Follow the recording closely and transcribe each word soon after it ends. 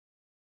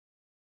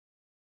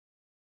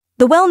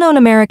The well-known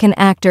American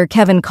actor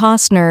Kevin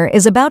Costner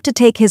is about to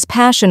take his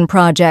passion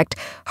project,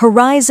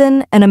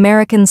 Horizon: An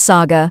American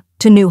Saga,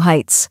 to new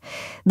heights.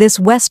 This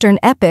Western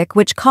epic,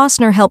 which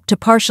Costner helped to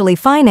partially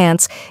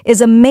finance,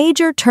 is a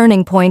major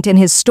turning point in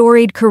his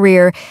storied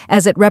career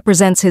as it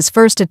represents his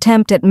first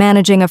attempt at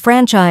managing a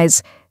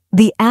franchise.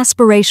 The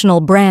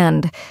aspirational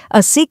brand,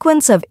 a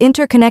sequence of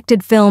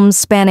interconnected films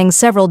spanning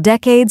several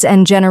decades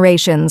and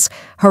generations.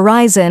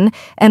 Horizon: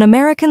 An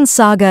American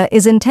Saga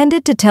is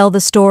intended to tell the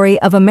story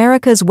of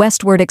America's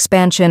westward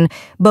expansion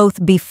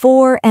both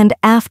before and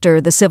after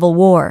the Civil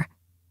War.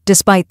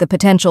 Despite the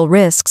potential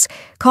risks,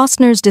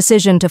 Costner's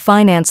decision to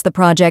finance the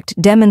project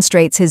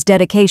demonstrates his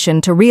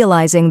dedication to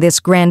realizing this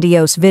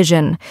grandiose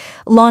vision,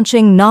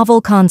 launching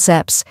novel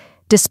concepts.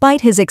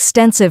 Despite his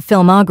extensive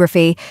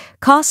filmography,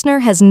 Costner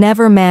has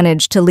never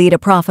managed to lead a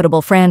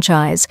profitable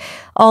franchise.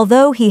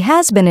 Although he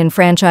has been in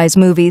franchise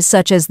movies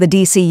such as the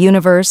DC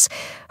Universe,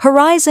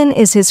 Horizon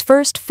is his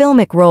first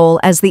filmic role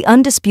as the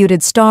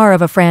undisputed star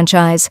of a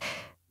franchise.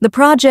 The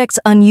project's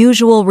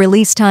unusual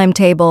release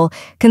timetable,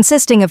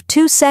 consisting of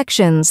 2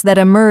 sections that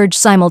emerge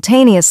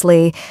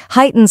simultaneously,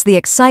 heightens the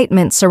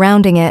excitement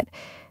surrounding it.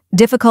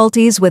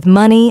 Difficulties with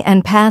money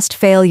and past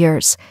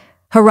failures.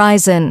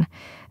 Horizon: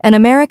 An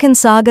American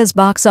Saga's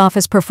box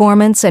office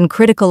performance and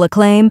critical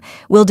acclaim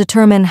will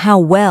determine how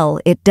well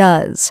it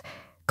does.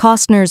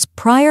 Costner's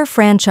prior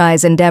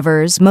franchise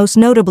endeavors, most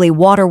notably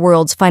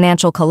Waterworld's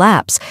financial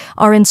collapse,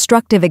 are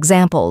instructive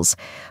examples.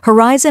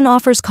 Horizon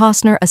offers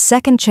Costner a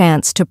second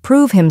chance to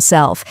prove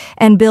himself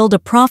and build a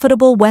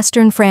profitable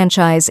Western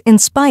franchise in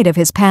spite of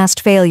his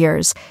past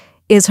failures.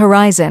 Is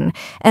Horizon: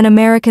 An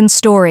American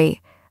Story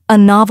a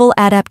novel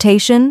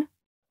adaptation?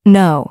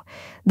 No.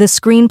 The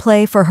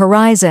screenplay for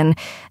Horizon: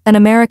 An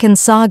American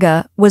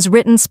Saga was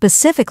written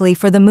specifically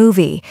for the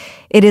movie.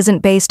 It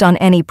isn't based on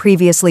any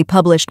previously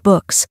published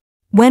books.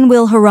 When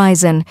will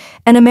Horizon: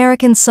 An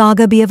American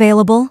Saga be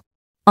available?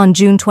 On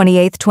June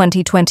 28,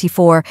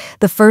 2024,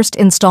 the first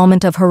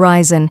installment of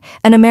Horizon: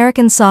 An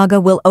American Saga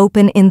will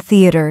open in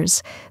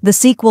theaters. The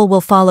sequel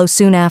will follow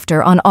soon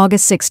after on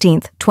August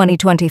 16,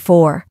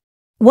 2024.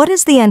 What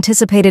is the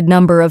anticipated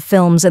number of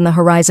films in the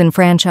Horizon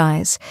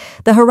franchise?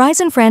 The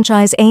Horizon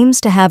franchise aims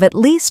to have at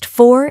least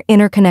 4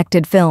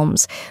 interconnected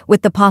films,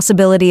 with the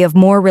possibility of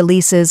more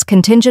releases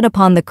contingent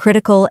upon the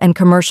critical and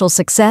commercial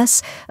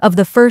success of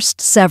the first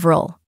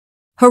several.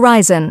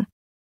 Horizon: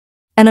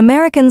 An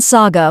American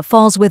Saga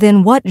falls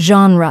within what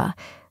genre?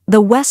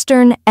 The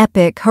Western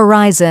epic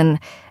Horizon: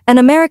 An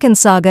American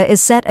Saga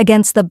is set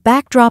against the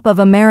backdrop of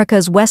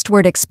America's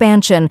westward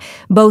expansion,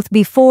 both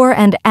before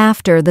and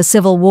after the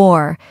Civil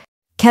War.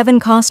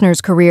 Kevin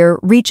Costner's career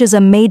reaches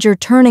a major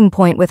turning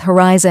point with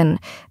Horizon: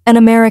 An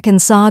American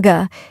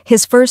Saga,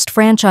 his first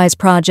franchise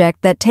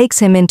project that takes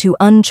him into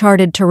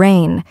uncharted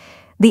terrain.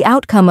 The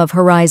outcome of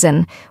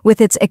Horizon, with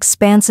its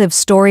expansive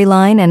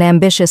storyline and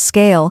ambitious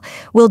scale,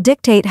 will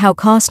dictate how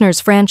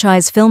Costner's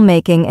franchise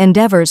filmmaking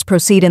endeavors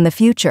proceed in the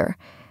future.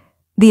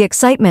 The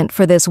excitement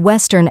for this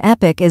Western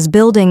epic is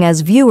building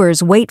as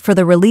viewers wait for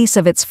the release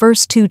of its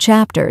first 2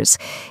 chapters,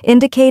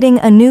 indicating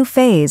a new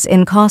phase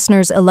in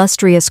Costner's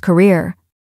illustrious career.